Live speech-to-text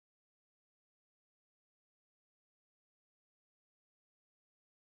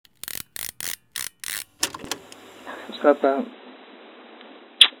slaap aan.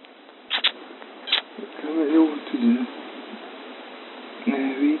 Ik ga mijn ogen te doen. En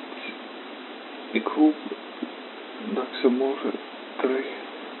je weet, ik hoop dat ik ze morgen terug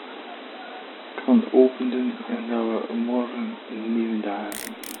kan openen en dat we morgen een nieuwe dag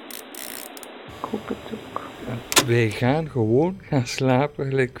hebben. Ik hoop het ook. Wij gaan gewoon gaan slapen,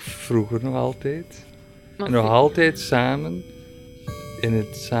 gelijk vroeger nog altijd. Maar En nog altijd samen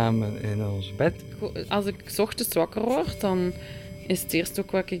in ons bed. als ik 's ochtends wakker word, dan is het eerst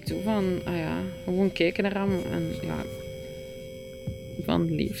ook wat ik doe van, gewoon kijken naar hem en ja,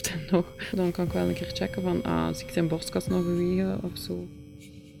 van leeft hij nog. Dan kan ik wel een keer checken van, als ik zijn borstkas nog bewegen of zo.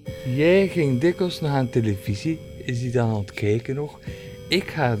 Jij ging dikwijls nog aan televisie, is hij dan aan het kijken nog? Ik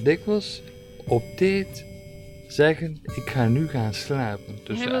ga dikwijls op tijd zeggen, ik ga nu gaan slapen. Hij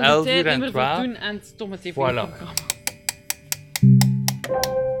Tussen wil de 11 tijd uur niet en meer 12. voldoen aan het stomme tv-programma.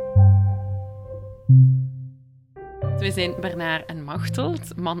 We zijn Bernard en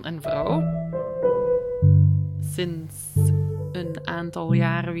Machteld, man en vrouw. Sinds een aantal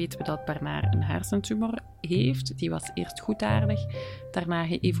jaren weten we dat Bernard een hersentumor heeft. Die was eerst goedaardig, daarna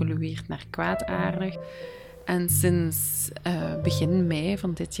geëvolueerd naar kwaadaardig. En sinds begin mei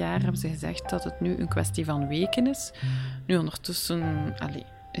van dit jaar hebben ze gezegd dat het nu een kwestie van weken is. Nu ondertussen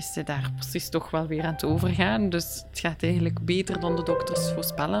is ze daar precies toch wel weer aan het overgaan. Dus het gaat eigenlijk beter dan de dokters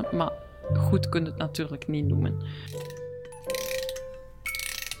voorspellen. Maar goed kun je het natuurlijk niet noemen.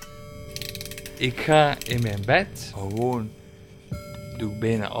 Ik ga in mijn bed gewoon, doe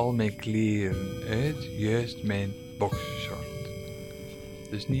bijna al mijn kleren uit, juist mijn boxershort.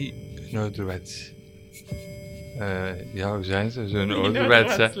 Dus niet een ouderwets. Hoe zijn ze? Zo'n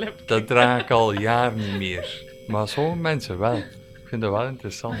ouderwetse, dat draag ik al jaren niet meer. Maar sommige mensen wel. Ik vind dat wel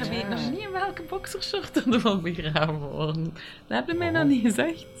interessant. Maar je weet nog niet in welke boxershort dat we al begraven worden. Dat heb je mij nog niet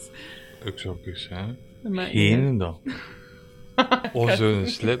gezegd. Ik zou eens zeggen. Maar Geen dan. Of zo'n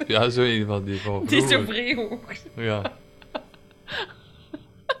slip, ja, zo een van die van die is zo vroeger. vrij hoog. Ja.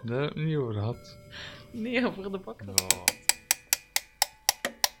 Daar heb ik niet over gehad. Nee, voor de boxer. Oh.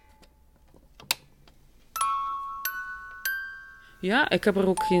 Ja, ik heb er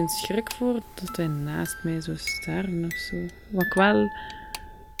ook geen schrik voor dat hij naast mij zou sterven of zo. Wat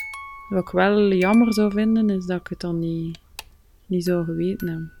ik wel jammer zou vinden, is dat ik het dan niet zou geweten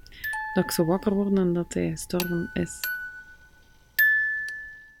hebben. Dat ik zou wakker word en dat hij gestorven is.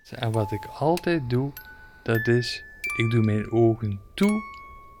 En wat ik altijd doe, dat is, ik doe mijn ogen toe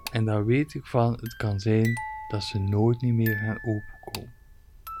en dan weet ik van, het kan zijn dat ze nooit niet meer gaan openkomen.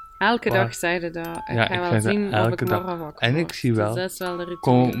 Elke Waar? dag zei dat. Ik Ja, ga ik wel zeg dat zien of elke ik dag. morgen wakker En ik word. zie wel. Dus dat is wel de ritueel.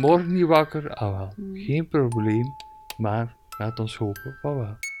 Kom ik morgen niet wakker? Ah wel, geen probleem, maar laat ons hopen van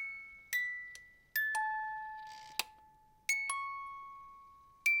wel.